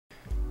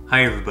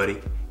Hi everybody,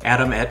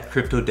 Adam at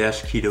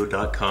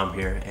Krypto-Keto.com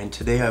here, and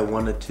today I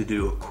wanted to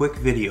do a quick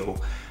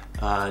video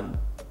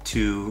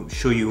to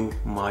show you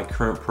my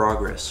current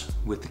progress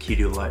with the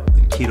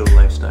keto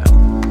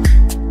lifestyle.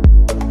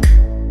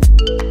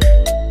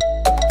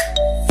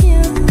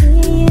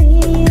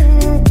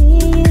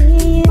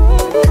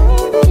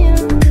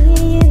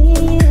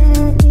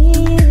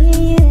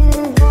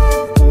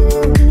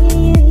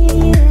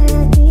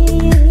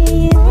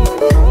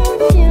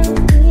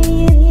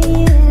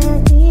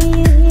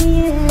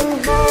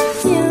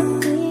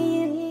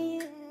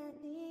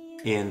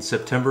 In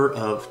September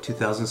of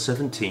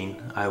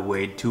 2017, I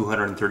weighed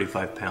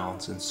 235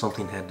 pounds and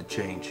something had to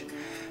change.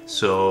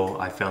 So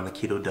I found the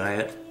keto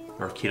diet,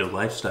 or keto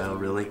lifestyle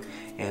really,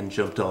 and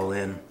jumped all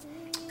in.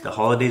 The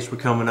holidays were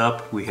coming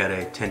up. We had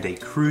a 10-day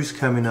cruise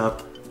coming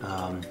up,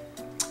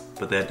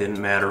 but that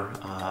didn't matter.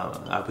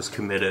 I was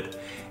committed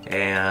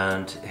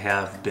and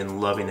have been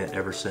loving it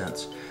ever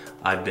since.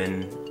 I've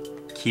been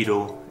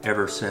keto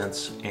ever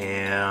since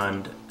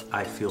and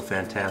I feel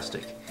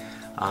fantastic.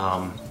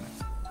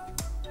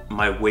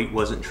 My weight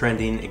wasn't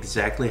trending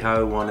exactly how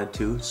I wanted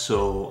to,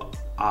 so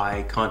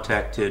I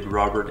contacted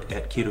Robert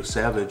at Keto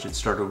Savage and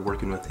started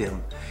working with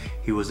him.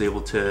 He was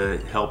able to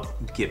help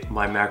get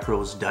my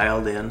macros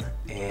dialed in,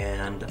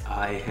 and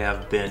I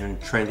have been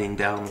trending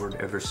downward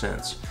ever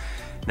since.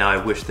 Now I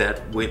wish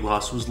that weight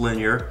loss was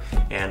linear,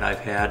 and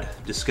I've had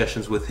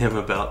discussions with him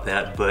about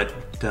that, but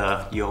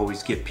you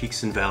always get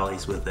peaks and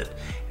valleys with it.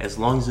 As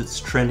long as it's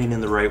trending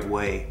in the right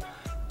way,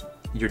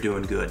 you're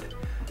doing good.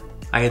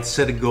 I had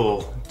set a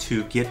goal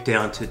to get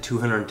down to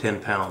 210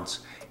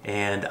 pounds,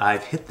 and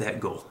I've hit that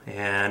goal,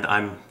 and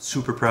I'm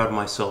super proud of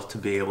myself to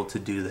be able to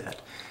do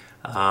that.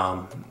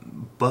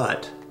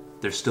 But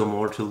there's still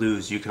more to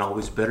lose. You can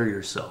always better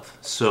yourself.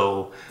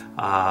 So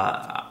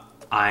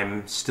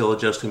I'm still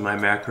adjusting my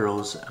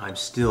macros. I'm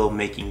still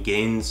making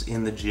gains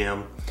in the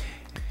gym.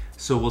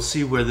 So we'll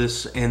see where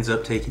this ends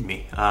up taking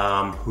me.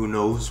 Who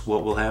knows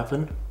what will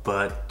happen,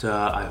 but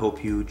I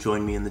hope you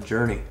join me in the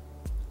journey.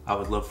 I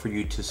would love for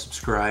you to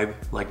subscribe,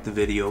 like the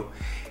video,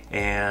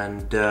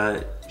 and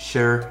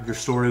share your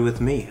story with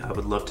me. I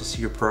would love to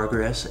see your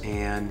progress,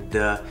 and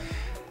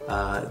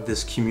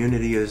this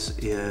community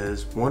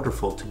is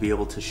wonderful to be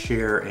able to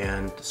share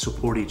and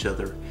support each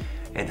other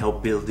and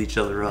help build each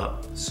other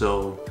up.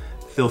 So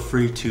feel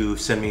free to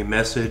send me a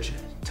message,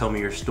 tell me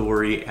your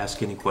story,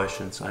 ask any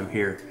questions. I'm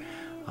here.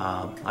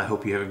 I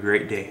hope you have a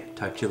great day.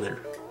 Talk to you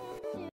later.